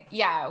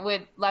yeah,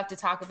 would love to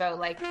talk about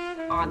like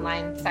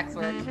online sex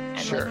work and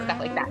Sure. like stuff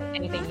like that.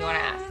 Anything you want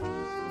to ask.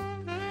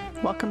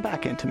 Welcome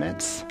back,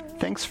 Intimates.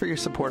 Thanks for your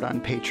support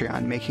on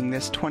Patreon, making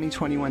this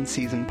 2021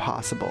 season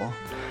possible.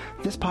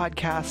 This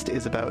podcast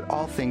is about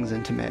all things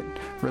intimate: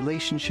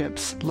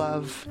 relationships,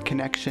 love,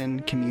 connection,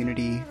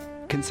 community,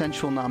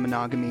 consensual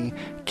non-monogamy,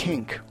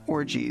 kink,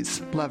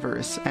 orgies,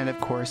 lovers, and of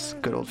course,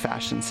 good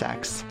old-fashioned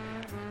sex.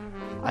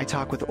 I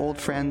talk with old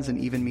friends and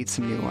even meet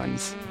some new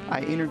ones.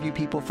 I interview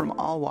people from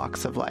all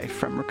walks of life,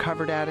 from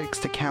recovered addicts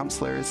to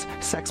counselors,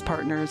 sex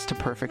partners to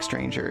perfect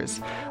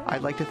strangers.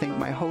 I'd like to thank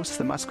my hosts,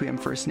 the Musqueam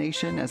First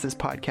Nation, as this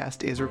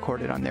podcast is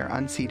recorded on their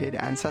unceded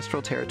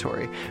ancestral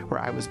territory, where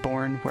I was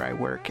born, where I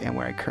work, and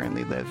where I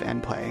currently live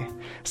and play.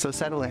 So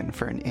settle in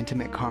for an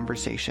intimate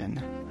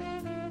conversation.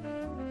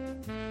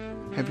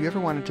 Have you ever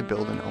wanted to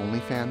build an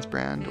OnlyFans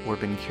brand or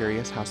been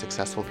curious how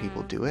successful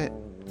people do it?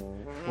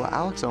 Well,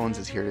 Alex Owens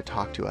is here to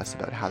talk to us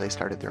about how they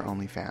started their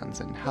OnlyFans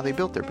and how they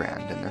built their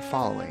brand and their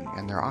following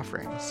and their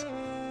offerings.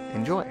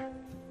 Enjoy.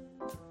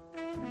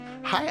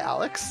 Hi,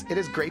 Alex. It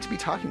is great to be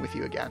talking with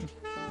you again.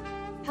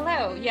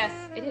 Hello. Yes,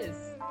 it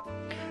is.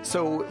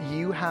 So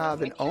you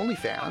have an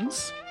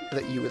OnlyFans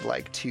that you would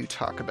like to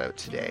talk about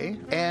today.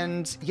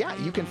 And yeah,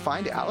 you can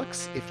find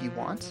Alex if you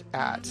want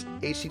at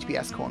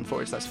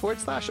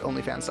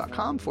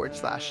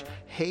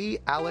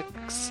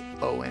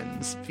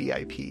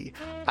https://onlyfans.com/HeyAlexOwensVIP.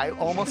 I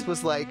almost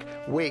was like,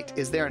 wait,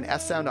 is there an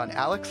S sound on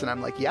Alex? And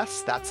I'm like,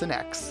 yes, that's an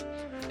X.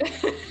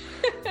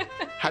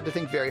 Had to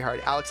think very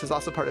hard. Alex is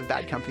also part of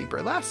Bad Company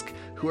Burlesque,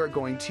 who are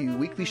going to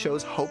weekly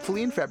shows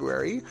hopefully in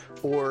February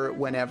or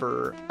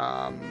whenever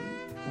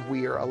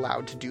we are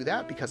allowed to do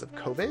that because of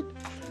COVID.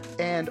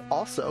 And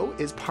also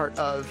is part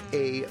of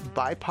a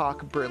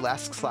BIPOC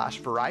burlesque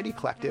 / variety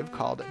collective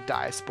called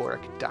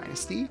Diasporic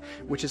Dynasty,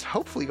 which is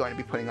hopefully going to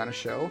be putting on a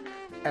show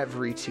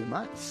every 2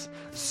 months.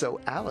 So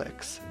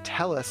Alex,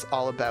 tell us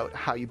all about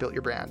how you built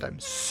your brand. I'm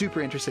super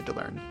interested to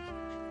learn.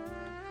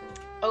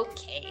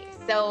 Okay,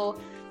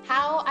 so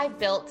how I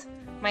built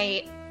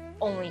my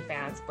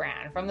OnlyFans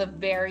brand from the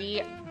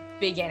very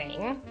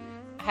beginning.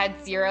 I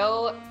had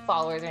 0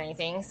 followers or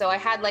anything. So I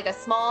had like a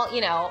small,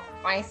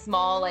 my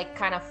small like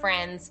kind of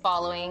friends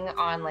following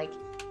on like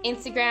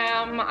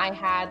Instagram. I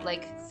had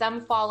like some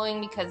following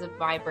because of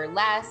my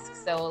burlesque.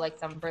 So like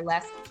some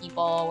burlesque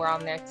people were on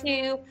there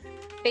too.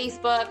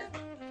 Facebook.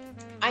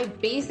 I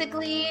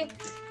basically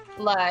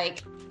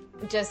like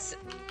just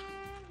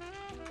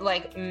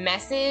like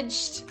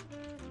messaged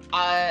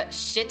a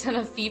shit ton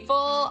of people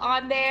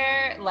on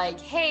there. Like,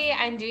 hey,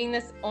 I'm doing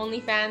this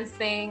OnlyFans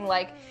thing.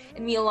 Like,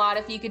 it'd mean a lot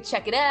if you could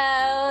check it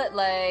out,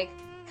 like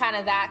kind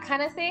of that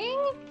kind of thing.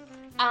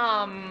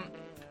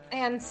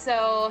 And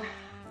so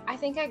I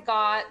think I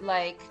got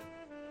like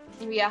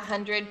maybe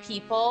 100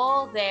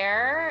 people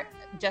there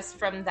just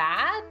from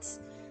that.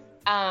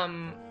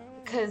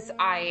 Because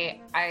I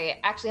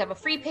actually have a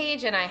free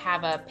page and I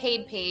have a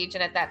paid page,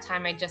 and at that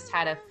time I just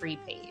had a free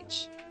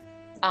page.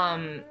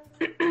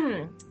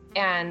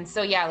 And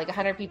so, yeah, like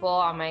 100 people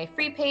on my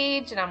free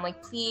page, and I'm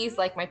like, please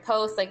like my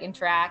posts, like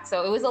interact.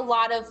 So it was a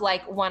lot of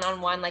like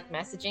one-on-one, like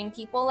messaging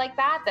people like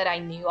that I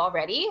knew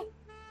already.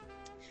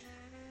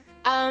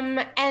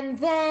 And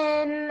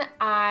then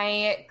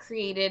I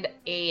created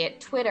a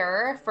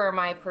Twitter for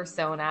my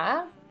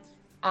persona.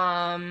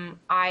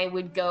 I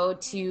would go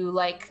to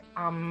like,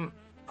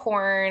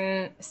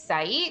 porn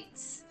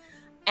sites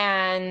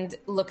and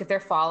look at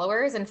their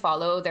followers and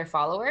follow their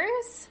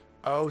followers.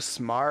 Oh,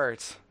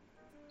 smart.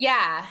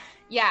 Yeah.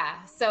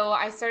 So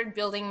I started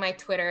building my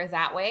Twitter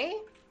that way.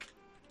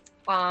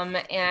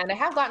 And I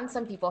have gotten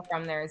some people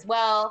from there as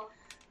well.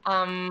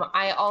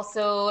 I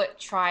also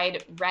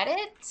tried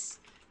Reddit,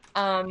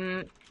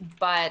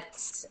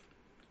 but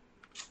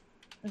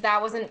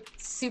that wasn't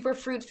super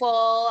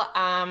fruitful.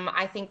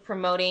 I think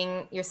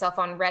promoting yourself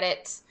on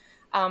Reddit,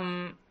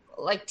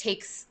 like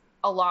takes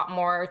a lot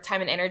more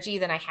time and energy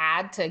than I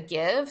had to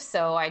give.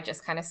 So I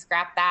just kind of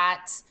scrapped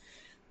that.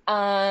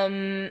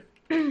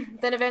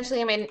 Then eventually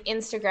I made an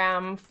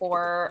Instagram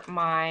for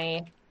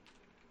my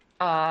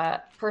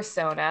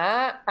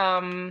persona.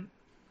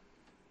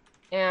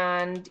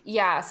 And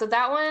yeah, so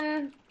that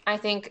one, I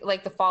think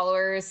like the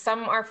followers,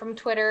 some are from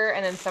Twitter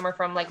and then some are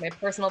from like my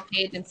personal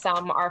page and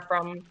some are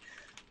from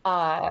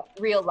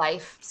real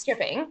life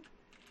stripping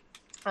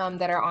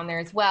that are on there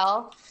as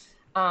well.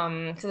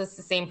 Because it's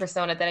the same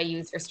persona that I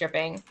use for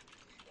stripping.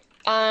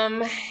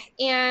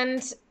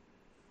 And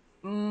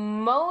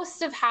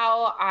most of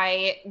how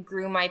I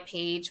grew my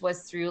page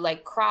was through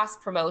like cross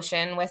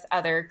promotion with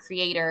other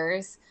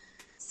creators.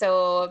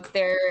 So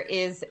there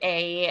is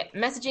a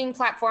messaging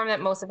platform that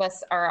most of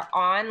us are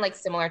on, like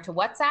similar to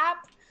WhatsApp,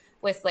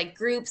 with like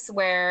groups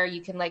where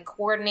you can like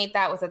coordinate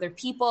that with other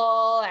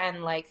people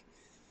and like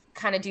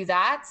kind of do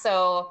that.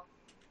 So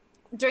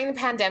during the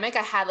pandemic,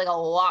 I had like a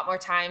lot more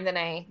time than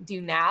I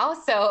do now.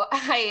 So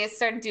I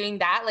started doing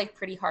that like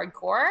pretty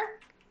hardcore.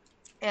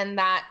 And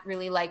that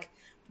really like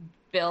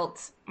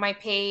built my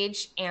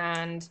page.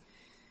 And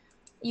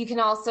you can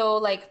also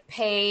like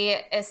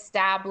pay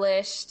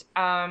established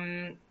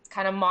kind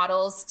of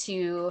models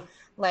to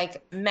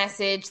like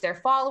message their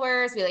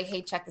followers, be like,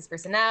 hey, check this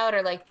person out,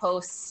 or like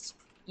post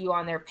you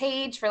on their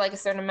page for like a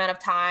certain amount of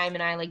time.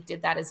 And I like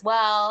did that as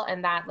well.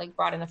 And that like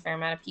brought in a fair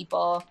amount of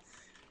people.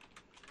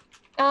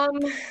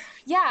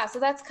 Yeah, so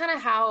that's kind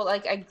of how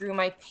like I grew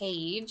my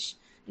page.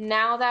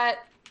 Now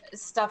that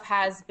stuff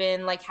has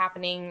been like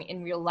happening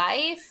in real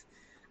life,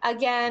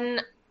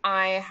 again,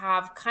 I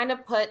have kind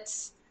of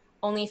put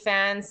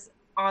OnlyFans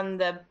on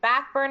the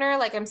back burner.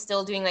 Like I'm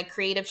still doing like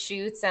creative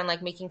shoots and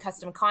like making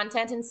custom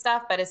content and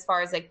stuff. But as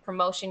far as like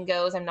promotion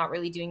goes, I'm not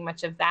really doing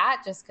much of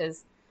that just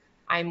because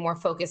I'm more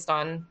focused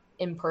on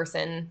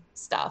in-person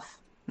stuff.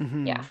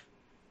 Mm-hmm. Yeah.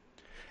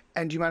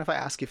 And do you mind if I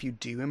ask if you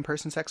do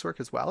in-person sex work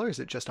as well, or is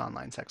it just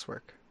online sex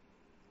work?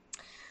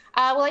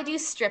 Well, I do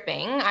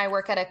stripping. I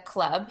work at a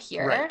club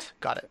here. Right.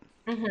 Got it.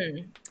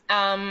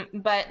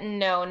 But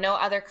no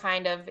other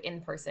kind of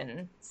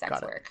in-person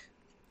sex work.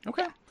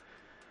 Okay.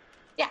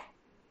 Yeah.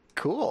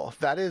 Cool.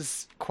 That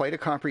is quite a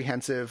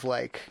comprehensive,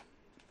 like,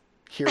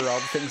 here are all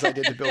the things I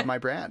did to build my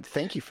brand.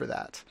 Thank you for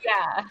that.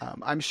 Yeah.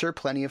 I'm sure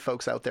plenty of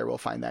folks out there will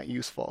find that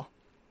useful.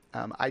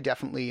 I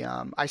definitely,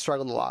 I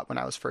struggled a lot when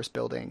I was first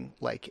building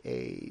like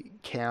a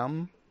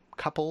cam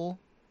couple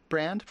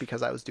brand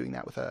because I was doing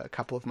that with a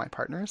couple of my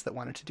partners that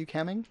wanted to do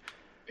camming.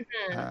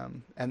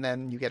 And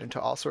then you get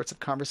into all sorts of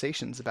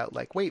conversations about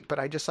like, wait, but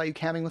I just saw you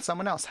camming with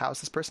someone else. How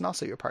is this person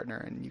also your partner?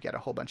 And you get a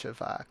whole bunch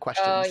of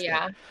questions. Oh,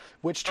 yeah.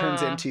 Which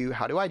turns into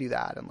how do I do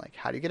that? And like,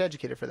 how do you get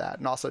educated for that?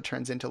 And also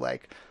turns into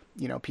like,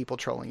 you know, people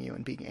trolling you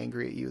and being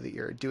angry at you that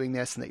you're doing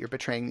this and that you're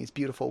betraying these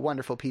beautiful,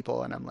 wonderful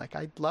people. And I'm like,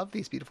 I love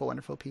these beautiful,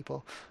 wonderful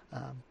people.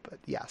 But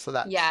yeah, so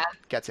that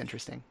gets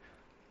interesting.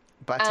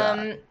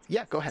 But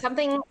yeah, go ahead.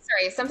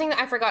 Something that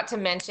I forgot to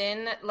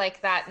mention,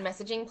 like that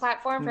messaging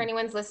platform for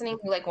anyone's listening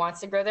who like wants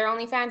to grow their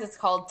OnlyFans, it's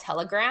called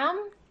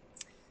Telegram.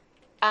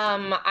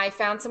 I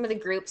found some of the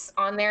groups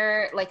on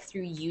there like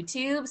through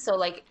YouTube. So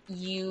like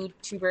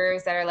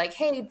YouTubers that are like,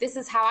 hey, this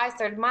is how I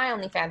started my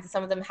OnlyFans. And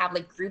some of them have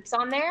like groups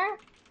on there.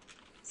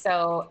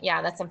 So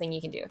yeah, that's something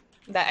you can do.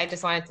 That I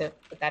just wanted to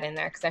put that in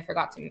there because I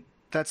forgot to.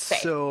 That's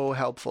so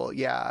helpful.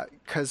 Yeah,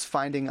 because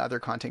finding other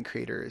content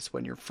creators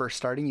when you're first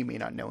starting, you may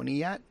not know any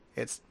yet.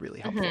 It's really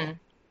helpful.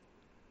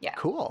 Yeah.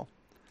 Cool.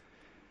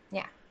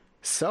 Yeah.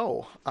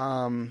 So,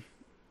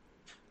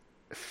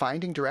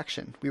 finding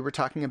direction. We were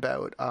talking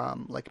about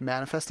like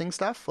manifesting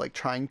stuff, like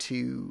trying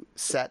to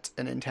set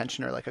an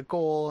intention or like a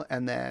goal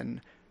and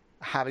then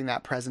having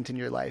that present in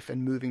your life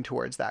and moving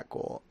towards that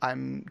goal.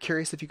 I'm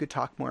curious if you could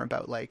talk more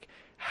about like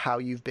how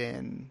you've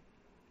been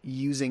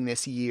using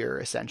this year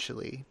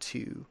essentially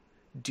to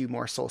do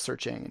more soul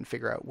searching and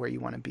figure out where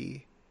you want to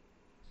be.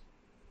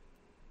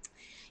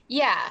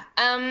 Yeah.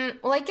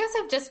 Well, I guess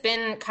I've just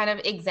been kind of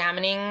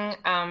examining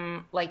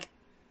like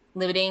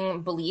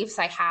limiting beliefs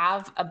I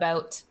have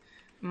about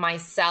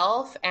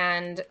myself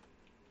and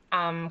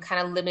kind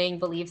of limiting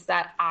beliefs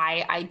that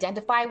I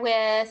identify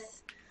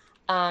with.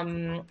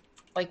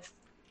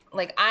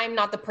 Like I'm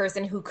not the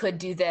person who could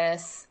do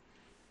this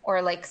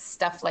or like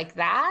stuff like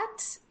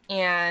that.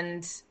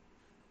 And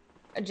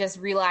just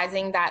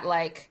realizing that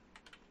like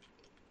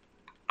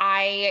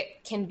I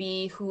can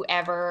be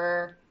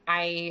whoever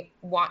I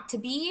want to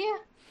be.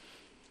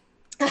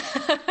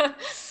 Yeah,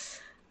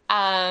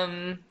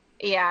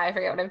 I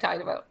forget what I'm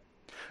talking about.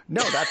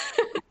 No,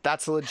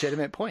 that's a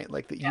legitimate point.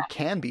 Like that you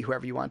can be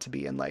whoever you want to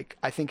be. And like,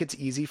 I think it's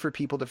easy for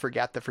people to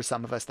forget that for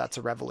some of us, that's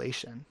a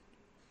revelation.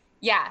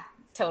 Yeah,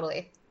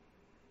 totally.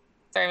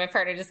 Sorry, my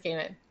partner just came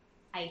in.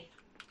 Hi.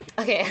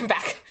 Okay, I'm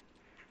back.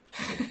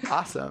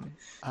 Awesome.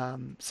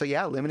 So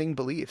yeah, limiting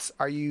beliefs.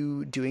 Are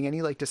you doing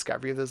any like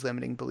discovery of those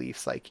limiting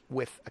beliefs like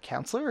with a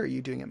counselor, or are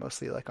you doing it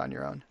mostly like on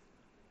your own?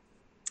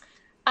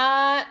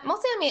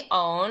 Mostly on my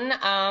own.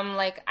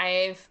 Like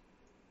I've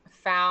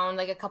found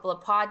like a couple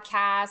of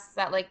podcasts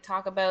that like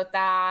talk about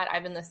that.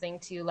 I've been listening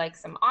to like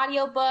some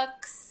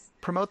audiobooks.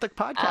 Promote the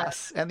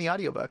podcasts and the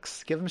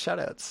audiobooks. Give them shout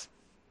outs.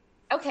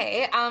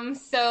 Okay.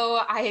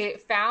 So I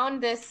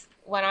found this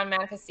one on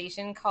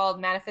Manifestation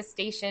called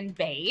Manifestation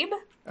Babe.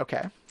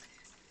 Okay.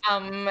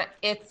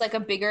 It's like a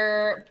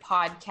bigger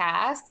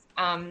podcast.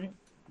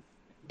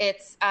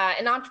 It's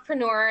an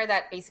entrepreneur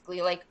that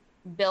basically like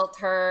built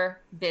her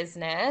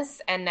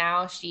business and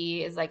now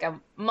she is like a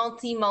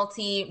multi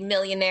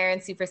millionaire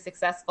and super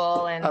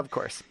successful. And of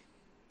course.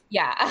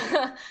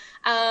 Yeah.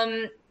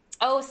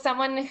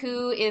 Someone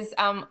who is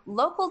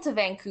local to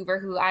Vancouver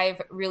who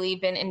I've really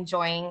been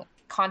enjoying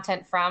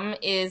content from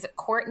is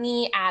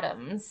Courtney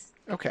Adams.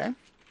 Okay.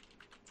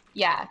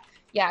 Yeah.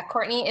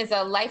 Courtney is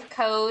a life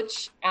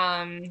coach.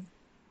 And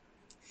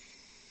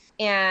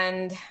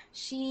I'm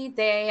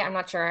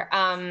not sure,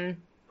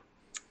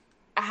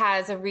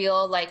 has a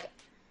real like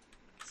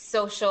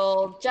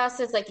social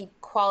justice, like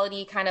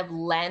equality kind of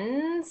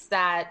lens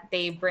that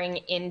they bring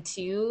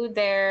into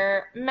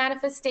their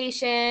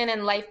manifestation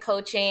and life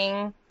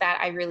coaching that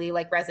I really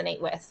like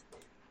resonate with.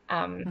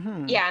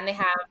 Yeah. And they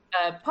have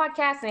a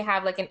podcast and they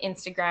have like an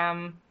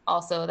Instagram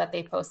also that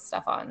they post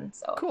stuff on.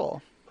 So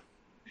cool.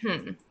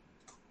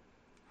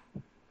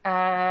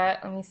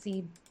 Let me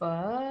see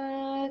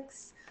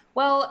books.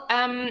 Well,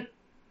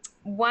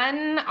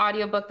 one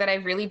audiobook that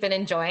I've really been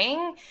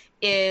enjoying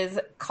is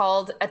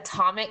called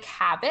Atomic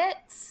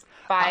Habits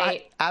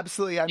by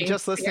absolutely. I'm James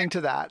just Clear. listening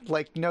to that.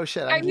 Like, no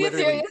shit. Are you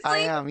seriously? I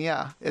am.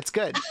 Yeah. It's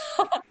good.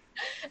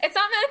 It's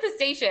not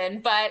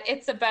manifestation, but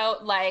it's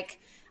about like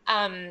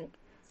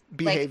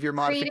Behavior like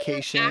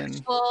modification.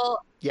 actual,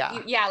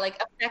 Yeah.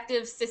 like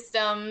effective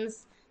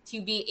systems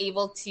to be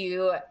able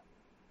to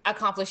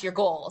accomplish your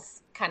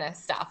goals, kind of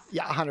stuff.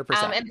 Yeah, 100%. And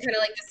kind of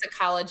like the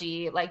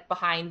psychology like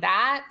behind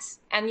that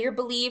and your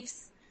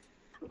beliefs,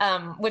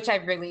 which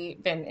I've really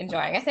been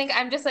enjoying. I think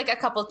I'm just like a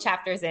couple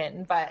chapters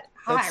in, but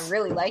I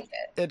really like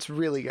it. It's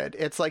really good.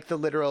 It's like the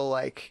literal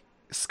like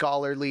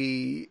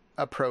scholarly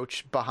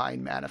approach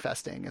behind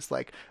manifesting. It's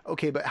like,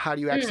 okay, but how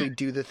do you actually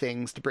do the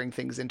things to bring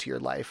things into your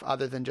life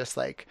other than just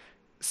like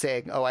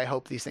saying, oh, I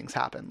hope these things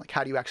happen? Like,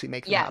 how do you actually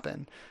make them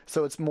happen?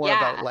 So it's more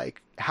about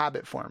like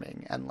habit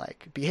forming and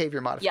like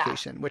behavior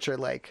modification, which are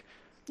like,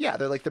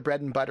 they're like the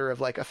bread and butter of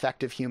like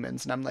effective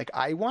humans. And I'm like,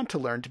 I want to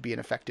learn to be an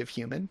effective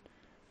human.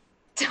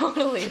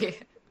 Totally.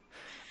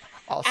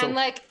 Also, and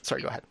like,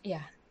 sorry, go ahead.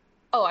 Yeah.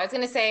 Oh, I was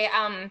going to say,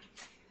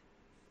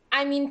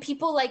 I mean,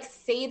 people like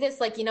say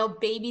this, like, you know,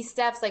 baby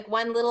steps, like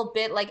one little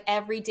bit, like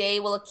every day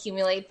will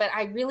accumulate. But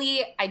I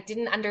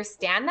didn't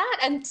understand that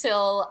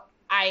until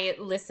I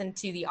listened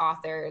to the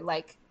author,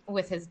 like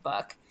with his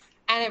book.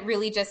 And it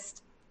really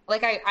just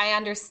like, I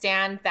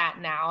understand that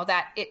now,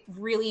 that it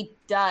really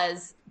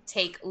does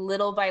take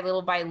little by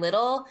little by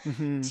little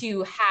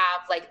to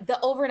have like the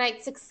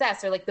overnight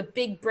success or like the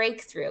big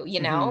breakthrough, you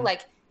know,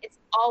 like it's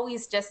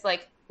always just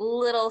like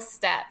little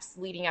steps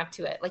leading up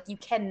to it. Like you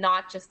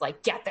cannot just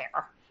like get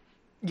there.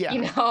 Yeah.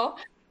 You know?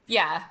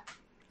 Yeah.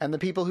 And the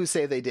people who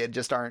say they did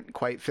just aren't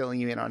quite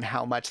filling you in on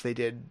how much they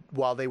did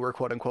while they were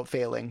quote unquote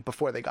failing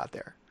before they got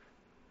there.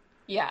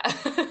 Yeah.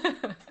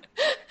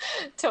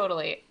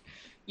 Totally.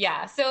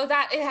 Yeah. So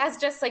that it has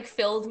just like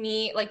refilled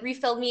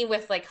me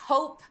with like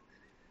hope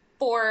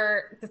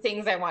for the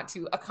things I want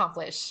to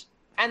accomplish.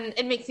 And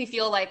it makes me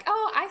feel like,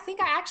 oh, I think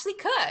I actually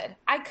could.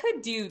 I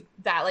could do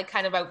that like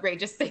kind of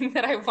outrageous thing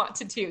that I want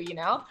to do, you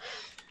know?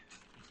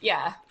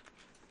 Yeah.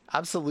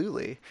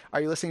 Absolutely. Are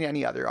you listening to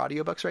any other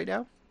audiobooks right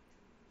now?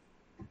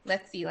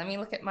 Let's see. Let me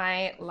look at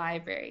my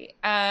library.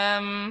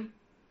 I'm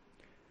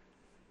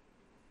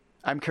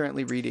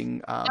currently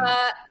reading...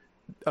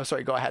 oh,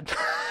 sorry. Go ahead.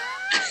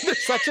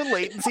 There's such a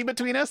latency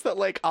between us that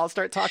like I'll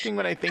start talking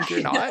when I think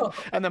you're not.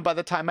 And then by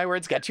the time my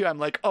words get to you, I'm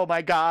like, oh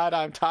my God,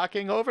 I'm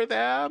talking over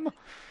them.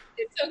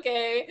 It's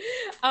okay.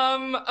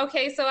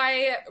 Okay, so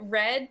I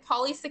read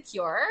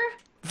Polysecure.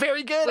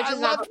 Very good. I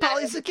love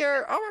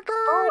Polysecure. Oh my God.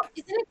 Oh,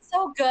 isn't it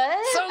so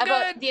good? So good.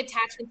 About the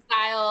attachment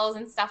styles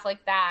and stuff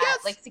like that. Yes.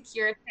 Like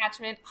secure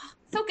attachment. Oh,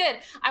 so good.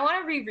 I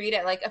want to reread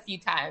it like a few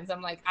times.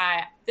 I'm like,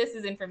 this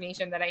is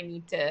information that I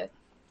need to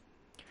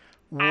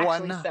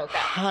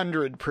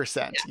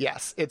 100%.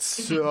 Yes. It's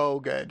so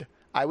good.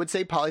 I would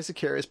say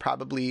Polysecure is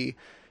probably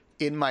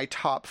in my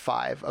top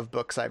 5 of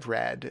books I've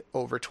read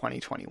over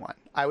 2021.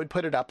 I would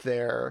put it up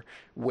there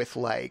with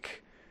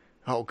like,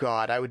 oh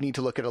God, I would need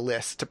to look at a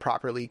list to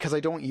properly, because I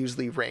don't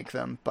usually rank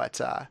them, but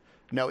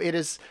no, it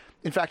is.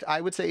 In fact, I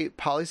would say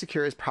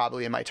Polysecure is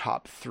probably in my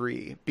top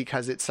 3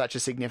 because it's such a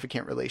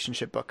significant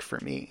relationship book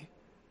for me.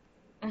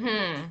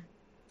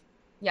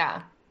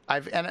 Yeah.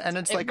 And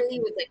it's like, it really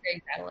was like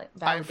very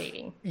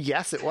validating.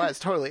 Yes, it was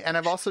totally. And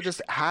I've also just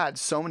had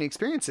so many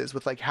experiences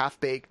with like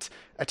half-baked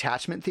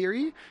attachment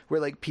theory where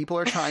like people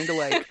are trying to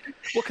like,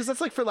 well, because that's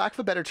like, for lack of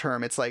a better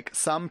term, it's like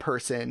some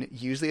person,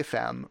 usually a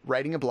femme,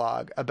 writing a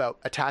blog about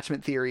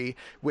attachment theory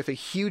with a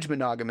huge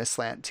monogamous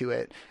slant to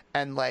it.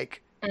 And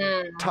like,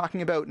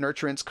 talking about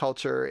nurturance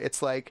culture,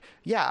 it's like,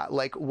 yeah,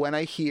 like when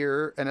I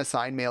hear an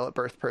assigned male at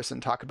birth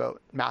person talk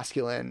about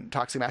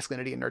toxic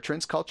masculinity and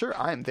nurturance culture,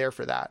 I'm there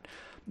for that.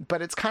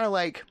 But it's kind of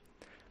like,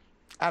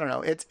 I don't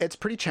know, it's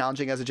pretty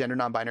challenging as a gender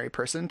non-binary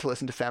person to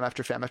listen to femme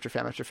after femme after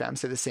femme after femme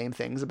say the same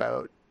things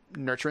about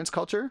nurturance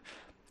culture.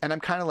 And I'm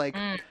kind of like,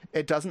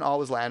 it doesn't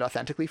always land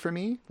authentically for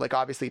me. Like,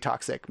 obviously,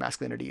 toxic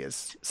masculinity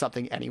is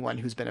something anyone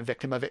who's been a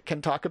victim of it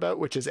can talk about,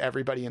 which is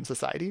everybody in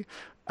society.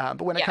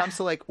 But when it comes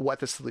to like what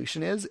the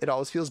solution is, it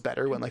always feels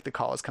better when like the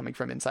call is coming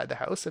from inside the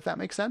house, if that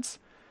makes sense.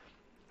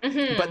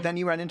 But then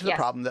you run into the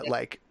problem that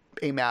like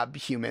AMAB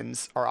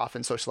humans are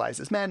often socialized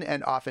as men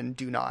and often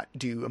do not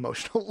do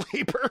emotional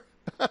labor.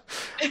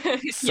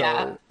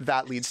 So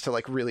that leads to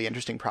like really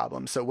interesting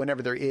problems. So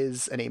whenever there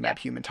is an AMAB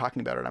human talking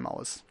about it, I'm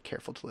always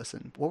careful to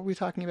listen. What were we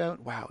talking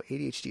about? Wow,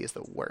 ADHD is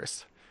the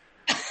worst.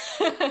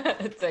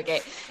 It's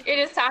okay. You're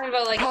just talking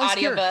about like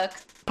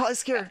audiobooks.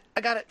 Polysecure.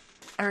 I got it.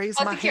 I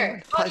raised my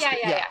hand. Oh,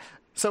 yeah.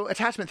 So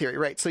attachment theory,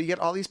 right? So you get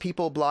all these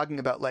people blogging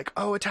about like,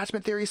 oh,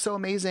 attachment theory is so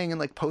amazing,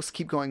 and like posts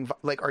keep going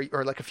like,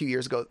 or like a few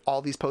years ago,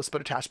 all these posts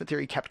about attachment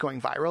theory kept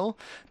going viral.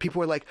 People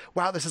were like,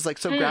 wow, this is like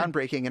so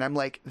groundbreaking, and I'm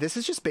like, this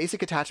is just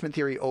basic attachment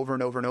theory over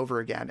and over and over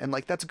again, and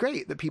like that's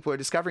great that people are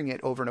discovering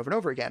it over and over and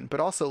over again, but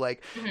also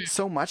like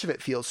so much of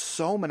it feels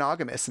so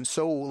monogamous and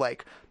so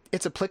like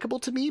it's applicable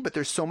to me, but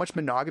there's so much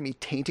monogamy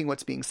tainting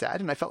what's being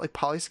said. And I felt like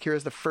Polysecure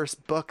is the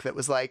first book that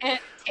was like,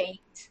 taint.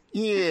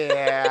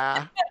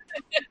 Yeah,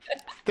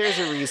 there's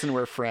a reason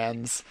we're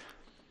friends.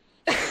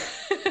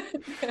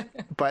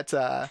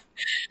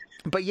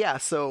 But yeah,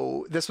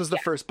 so this was the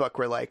first book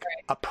where like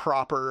a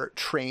proper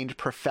trained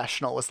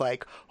professional was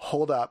like,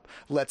 hold up,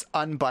 let's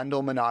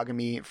unbundle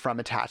monogamy from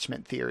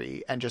attachment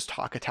theory and just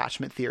talk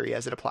attachment theory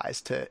as it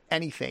applies to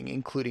anything,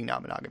 including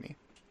non-monogamy.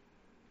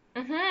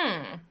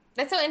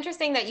 That's so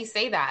interesting that you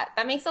say that.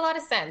 That makes a lot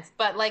of sense.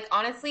 But like,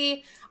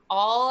 honestly,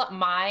 all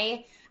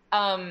my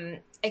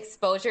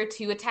exposure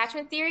to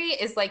attachment theory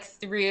is like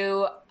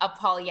through a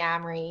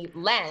polyamory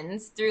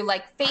lens, through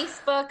like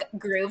Facebook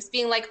groups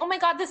being like, oh my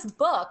God, this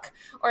book,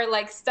 or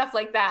like stuff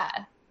like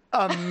that.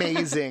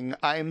 Amazing.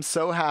 I'm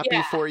so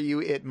happy for you.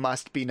 It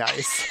must be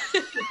nice.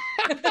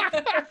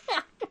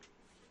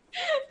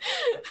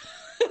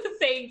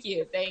 Thank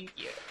you.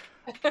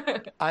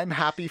 I'm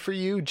happy for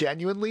you,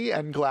 genuinely,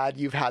 and glad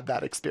you've had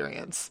that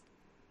experience.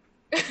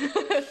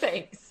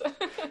 Thanks.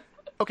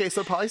 Okay,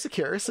 so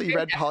Polysecure. So you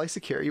read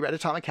Polysecure. You read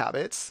Atomic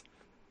Habits.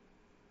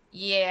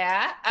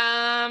 Yeah.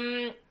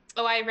 I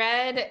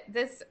read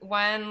this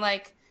one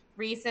like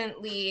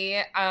recently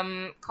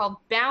called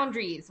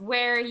Boundaries,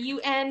 where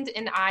you end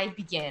and I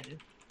begin.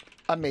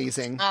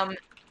 Amazing.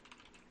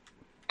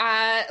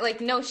 Like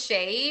no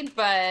shade,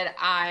 but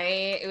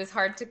it was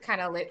hard to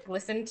kind of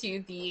listen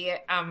to the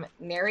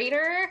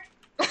narrator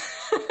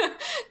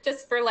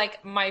just for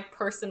like my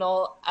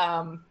personal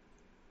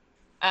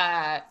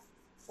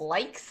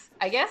likes,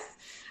 I guess.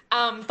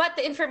 But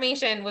the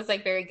information was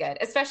like very good,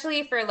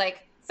 especially for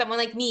like someone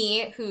like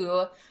me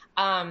who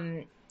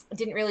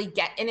didn't really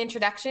get an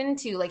introduction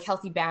to like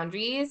healthy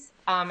boundaries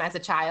as a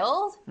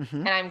child.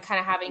 And I'm kind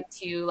of having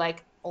to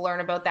like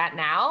learn about that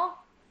now.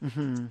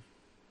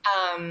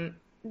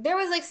 There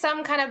was like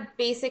some kind of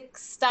basic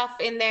stuff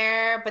in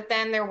there, but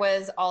then there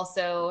was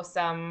also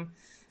some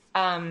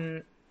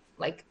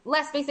like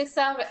less basic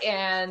stuff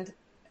and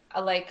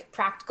like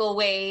practical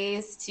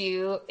ways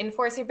to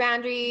enforce your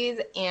boundaries,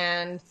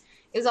 and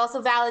it was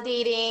also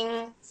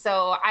validating.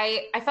 So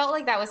I felt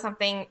like that was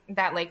something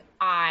that like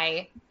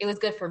it was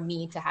good for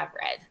me to have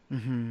read.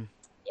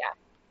 Yeah.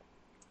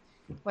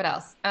 What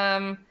else?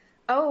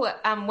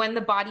 When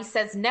the Body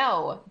Says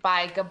No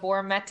by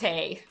Gabor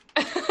Mate.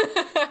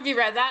 Have you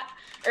read that?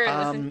 Or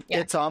listened? Yeah.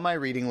 It's on my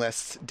reading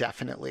list,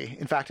 definitely.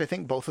 In fact, I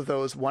think both of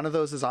those, one of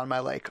those is on my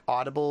like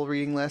Audible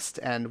reading list,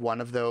 and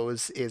one of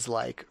those is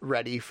like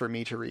ready for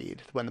me to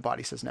read, When the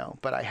Body Says No,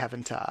 but I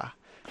haven't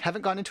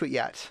gone into it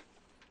yet.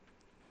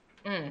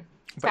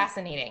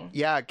 Fascinating.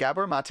 Yeah,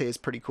 Gabor Mate is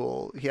pretty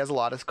cool. He has a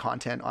lot of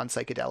content on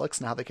psychedelics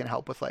and how they can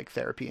help with like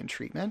therapy and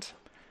treatment.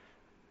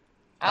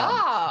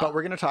 But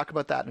we're going to talk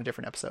about that in a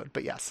different episode,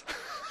 but yes.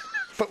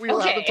 But we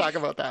will have to talk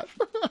about that.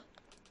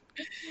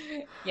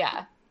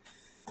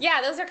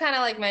 Yeah, those are kind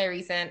of like my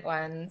recent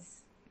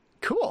ones.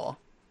 Cool.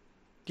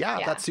 Yeah,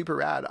 that's super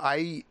rad.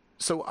 I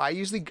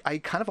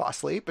kind of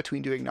oscillate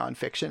between doing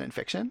nonfiction and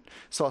fiction.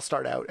 So I'll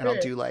start out and I'll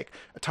do like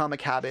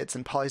Atomic Habits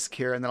and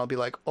Polysecure, and then I'll be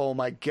like, oh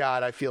my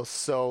God, I feel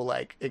so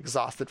like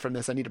exhausted from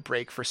this. I need a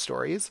break for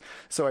stories.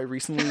 So I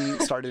recently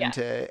started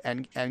into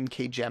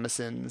N.K.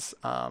 Jemison's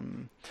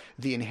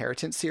The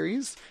Inheritance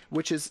series,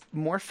 which is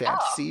more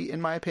fantasy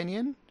in my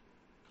opinion.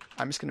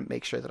 I'm just going to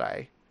make sure that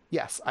I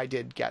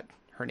did get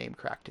her name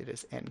correct. It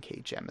is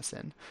N.K.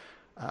 Jemison.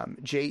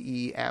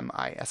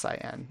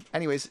 Jemisin.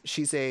 Anyways,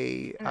 she's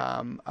a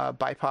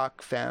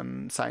BIPOC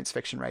femme science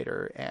fiction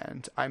writer,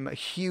 and I'm a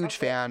huge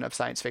fan of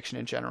science fiction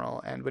in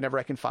general. And whenever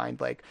I can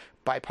find like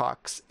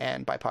BIPOCs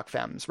and BIPOC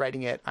femmes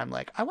writing it, I'm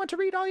like, I want to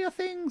read all your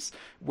things.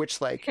 Which,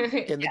 like,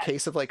 in the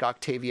case of like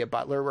Octavia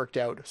Butler, worked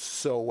out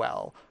so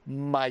well.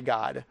 My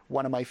God,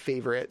 one of my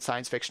favorite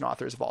science fiction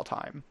authors of all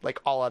time. Like,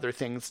 all other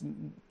things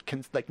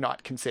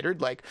not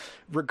considered, like,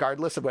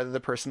 regardless of whether the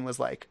person was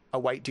like a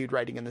white dude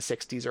writing in the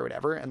 60s or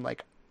whatever. And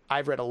like,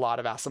 I've read a lot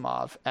of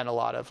Asimov and a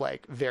lot of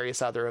like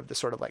various other of the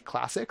sort of like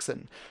classics,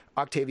 and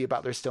Octavia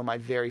Butler is still my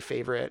very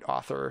favorite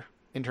author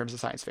in terms of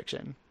science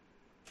fiction.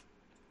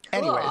 Cool.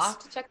 Anyways, I'll have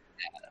to check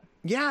that out.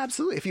 Yeah,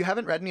 absolutely. If you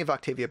haven't read any of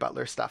Octavia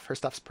Butler's stuff, her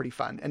stuff's pretty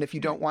fun. And if you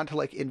don't want to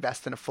like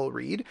invest in a full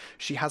read,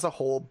 she has a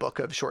whole book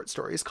of short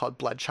stories called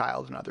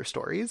Bloodchild and Other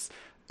Stories.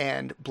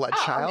 And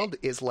Bloodchild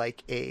is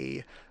like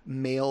a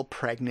male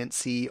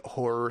pregnancy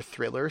horror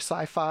thriller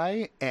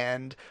sci-fi.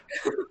 And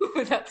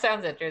that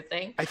sounds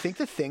interesting. I think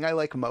the thing I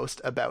like most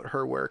about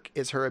her work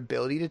is her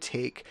ability to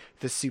take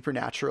the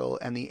supernatural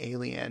and the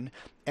alien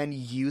and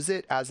use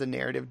it as a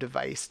narrative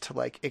device to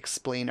like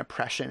explain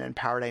oppression and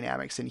power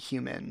dynamics in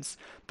humans.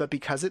 But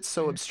because it's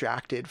so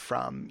abstracted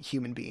from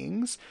human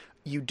beings,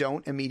 you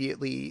don't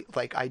immediately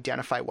like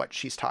identify what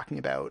she's talking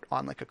about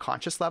on like a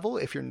conscious level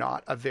if you're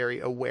not a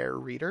very aware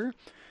reader.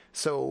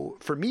 So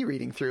for me,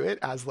 reading through it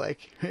as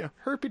like,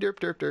 herpy derp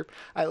derp derp,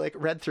 I like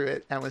read through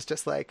it and was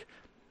just like,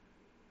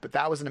 but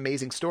that was an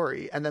amazing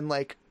story. And then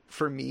like,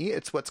 for me,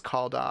 it's what's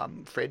called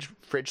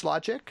fridge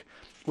logic,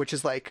 which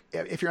is like,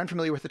 if you're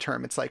unfamiliar with the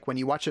term, it's like when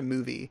you watch a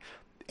movie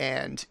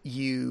and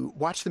you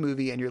watch the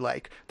movie and you're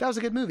like, that was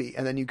a good movie.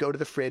 And then you go to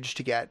the fridge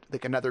to get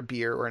like another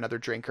beer or another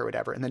drink or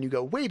whatever. And then you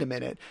go, wait a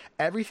minute,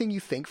 everything you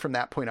think from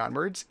that point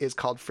onwards is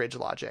called fridge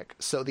logic.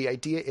 So the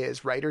idea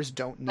is writers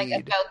don't need...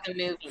 Like about the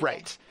movie.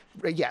 Right.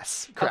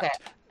 Yes,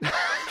 correct. Okay.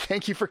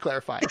 Thank you for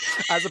clarifying.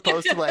 As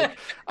opposed to like,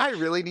 I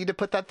really need to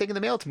put that thing in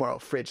the mail tomorrow.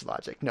 Fridge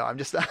logic. No, I'm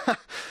just...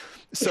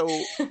 So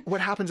what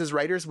happens is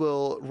writers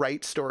will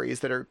write stories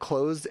that are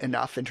closed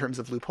enough in terms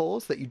of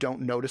loopholes that you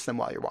don't notice them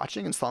while you're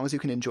watching. And as long as you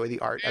can enjoy the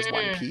art as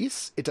one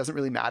piece, it doesn't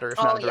really matter if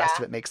none of the rest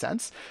of it makes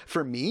sense.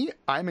 For me,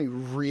 I'm a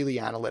really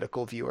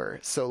analytical viewer.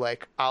 So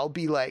like, I'll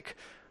be like,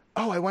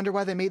 oh, I wonder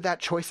why they made that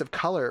choice of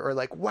color, or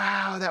like,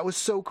 wow, that was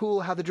so cool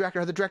how the director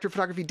of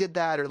photography did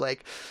that, or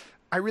like,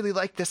 I really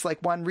like this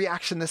like one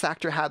reaction this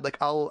actor had. Like,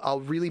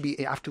 I'll really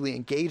be actively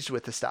engaged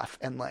with the stuff,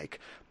 and like,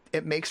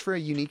 it makes for a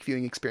unique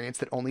viewing experience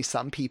that only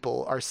some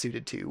people are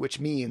suited to, which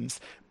means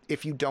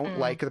if you don't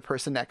like the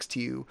person next to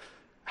you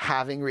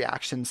having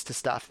reactions to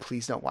stuff,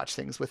 please don't watch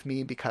things with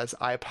me, because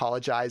I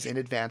apologize in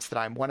advance that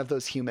I'm one of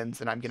those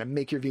humans and I'm going to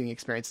make your viewing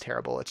experience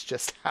terrible. It's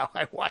just how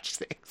I watch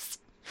things.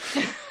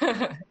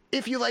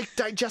 If you like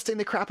digesting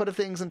the crap out of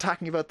things and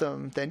talking about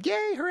them, then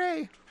yay,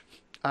 hooray.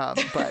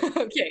 But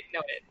okay,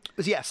 noted.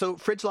 Yeah, so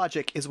fridge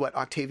logic is what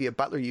Octavia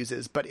Butler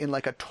uses, but in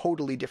like a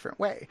totally different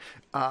way.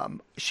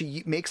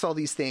 She makes all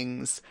these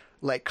things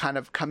like kind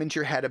of come into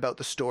your head about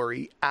the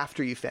story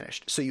after you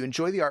finished. So you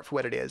enjoy the art for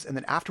what it is, and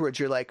then afterwards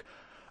you're like,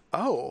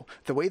 oh,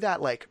 the way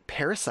that like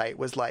Parasite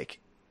was like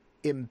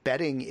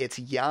embedding its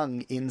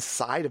young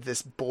inside of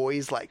this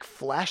boy's like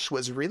flesh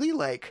was really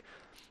like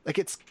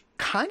it's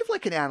kind of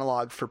like an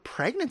analog for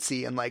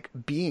pregnancy and like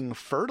being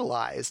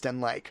fertilized, and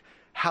like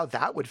how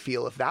that would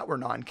feel if that were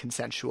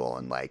non-consensual,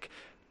 and like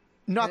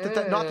not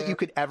that you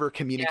could ever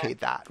communicate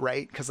that,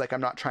 right? Because like, I'm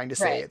not trying to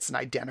say it's an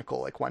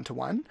identical like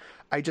one-to-one.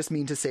 I just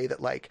mean to say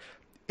that like,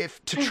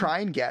 if to try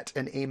and get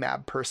an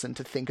AMAB person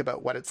to think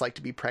about what it's like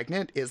to be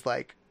pregnant is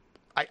like,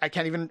 I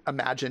can't even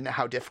imagine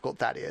how difficult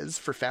that is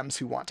for femmes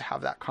who want to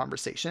have that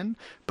conversation.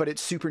 But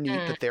it's super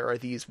neat that there are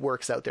these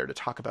works out there to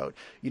talk about,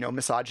 you know,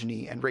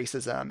 misogyny and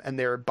racism, and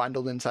they're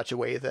bundled in such a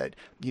way that,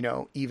 you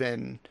know,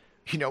 even,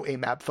 you know,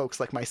 AMAB folks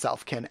like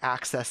myself can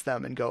access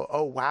them and go,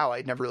 oh wow,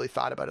 I'd never really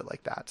thought about it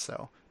like that.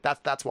 So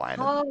that's why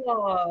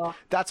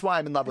that's why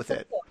I'm in love with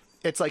it. Cool.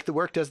 It's like the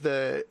work does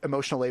the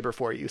emotional labor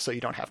for you, so you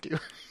don't have to.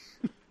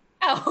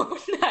 Oh,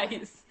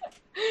 nice.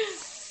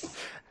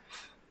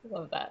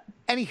 Love that.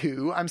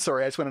 Anywho, I'm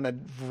sorry, I just went on a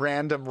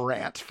random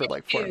rant for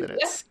like 4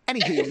 minutes.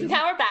 Anywho.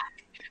 Now we're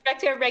back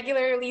to our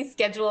regularly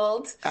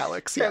scheduled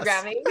Alex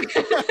programming.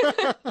 Yes.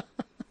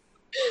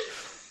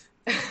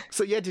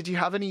 So yeah, did you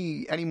have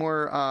any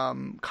more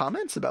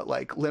comments about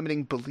like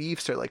limiting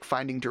beliefs or like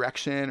finding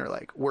direction or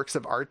like works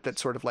of art that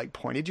sort of like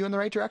pointed you in the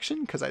right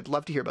direction? Because I'd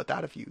love to hear about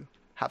that if you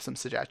have some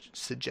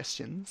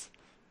suggestions.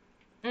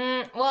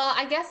 Well,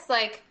 I guess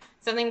like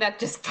something that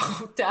just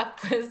popped up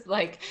was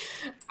like,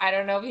 I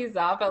don't know if you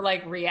saw, but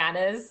like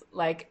Rihanna's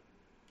like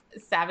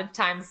Savage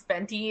Times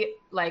Fenty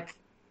like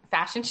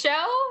fashion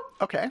show.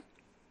 Okay.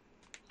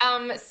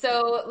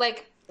 So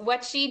like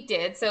what she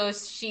did, so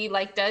she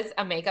like does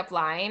a makeup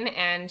line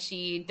and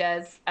she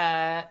does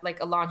like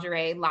a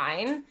lingerie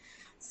line.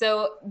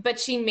 So, but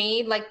she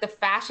made like the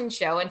fashion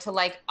show into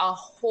like a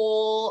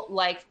whole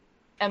like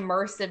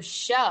immersive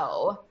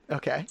show.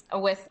 Okay.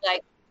 With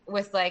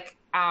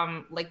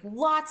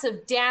lots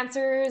of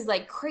dancers,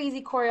 like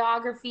crazy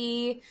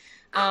choreography.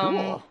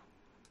 Cool.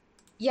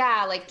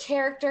 Yeah, like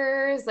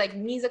characters, like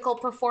musical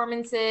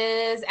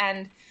performances,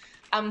 and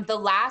the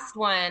last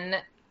one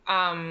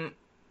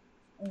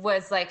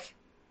was like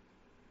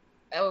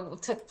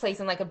took place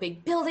in like a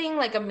big building,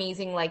 like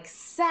amazing like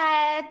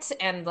set,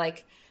 and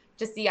like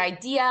just the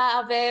idea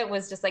of it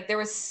was just like there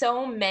was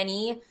so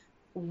many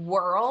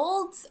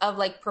worlds of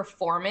like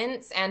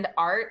performance and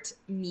art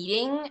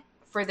meeting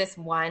for this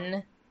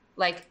one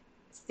like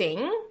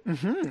thing.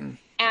 Mm-hmm.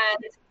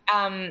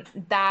 And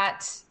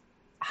that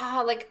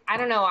like I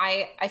don't know,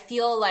 I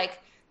feel like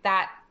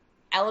that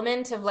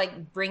element of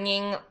like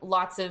bringing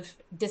lots of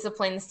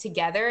disciplines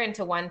together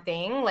into one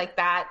thing, like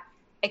that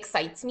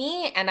excites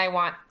me, and I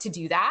want to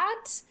do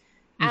that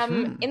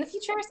in the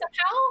future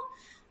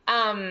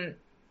somehow.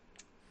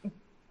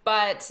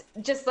 But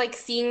just like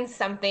seeing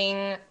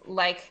something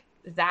like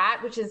that,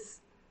 which is,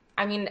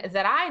 I mean,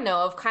 that I know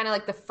of, kind of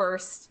like the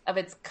first of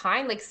its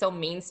kind, like so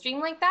mainstream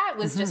like that,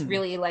 was just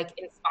really like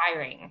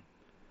inspiring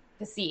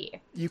to see.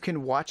 You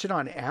can watch it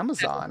on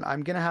Amazon.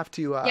 I'm gonna have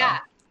to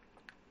I'm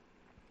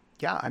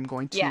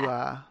going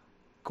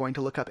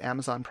to look up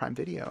Amazon Prime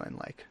Video and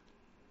like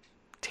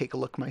take a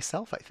look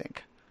myself, I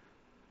think.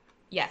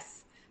 Yes.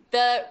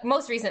 The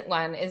most recent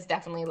one is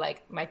definitely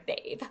like my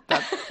fave.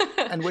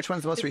 And which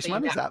one's the most recent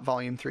one? Is that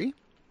Volume 3?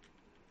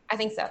 I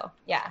think so.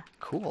 Yeah.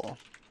 Cool.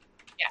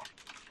 Yeah.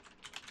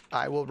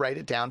 I will write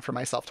it down for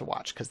myself to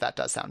watch, because that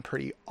does sound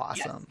pretty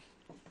awesome.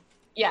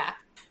 Yes. Yeah,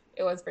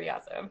 it was pretty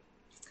awesome.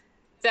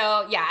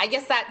 So yeah, I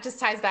guess that just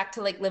ties back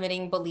to like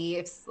limiting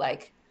beliefs,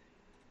 like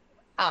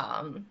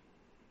not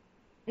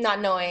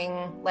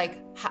knowing like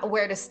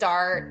where to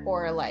start,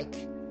 or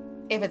like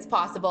if it's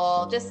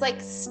possible, just like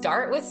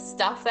start with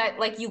stuff that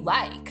like you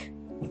like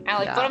and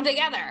like put them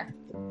together.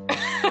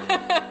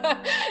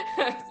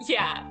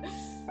 Yeah.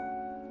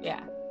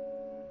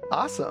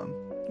 Awesome.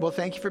 Well,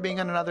 thank you for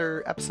being on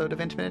another episode of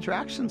Intimate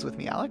Interactions with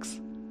me, Alex.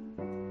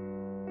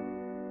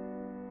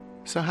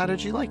 So how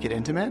did you like it,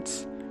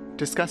 Intimates?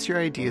 Discuss your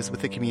ideas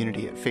with the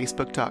community at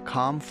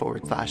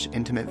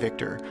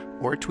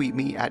facebook.com/IntimateVictor, or tweet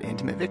me at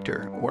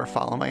IntimateVictor, or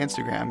follow my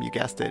Instagram, you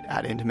guessed it,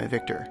 at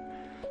IntimateVictor.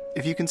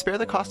 If you can spare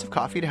the cost of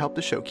coffee to help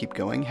the show keep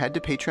going, head to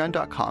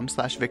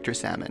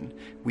patreon.com/VictorSalmon.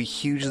 We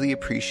hugely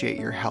appreciate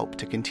your help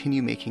to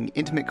continue making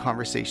intimate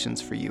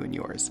conversations for you and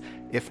yours.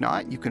 If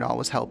not, you can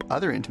always help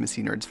other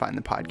intimacy nerds find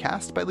the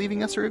podcast by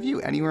leaving us a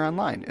review anywhere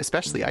online,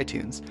 especially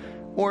iTunes.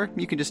 Or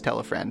you can just tell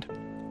a friend.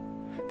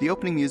 The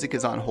opening music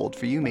is on hold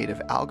for you, made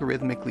of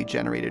algorithmically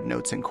generated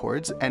notes and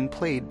chords, and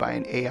played by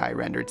an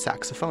AI-rendered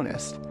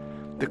saxophonist.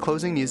 The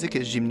closing music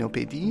is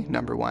Gymnopédie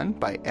No. 1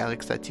 by Eric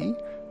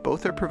Satie.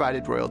 Both are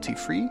provided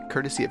royalty-free,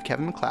 courtesy of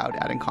Kevin MacLeod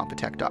at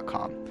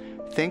Incompetech.com.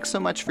 Thanks so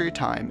much for your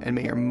time, and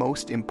may your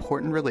most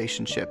important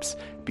relationships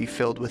be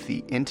filled with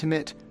the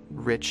intimate,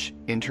 rich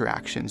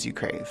interactions you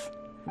crave.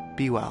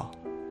 Be well.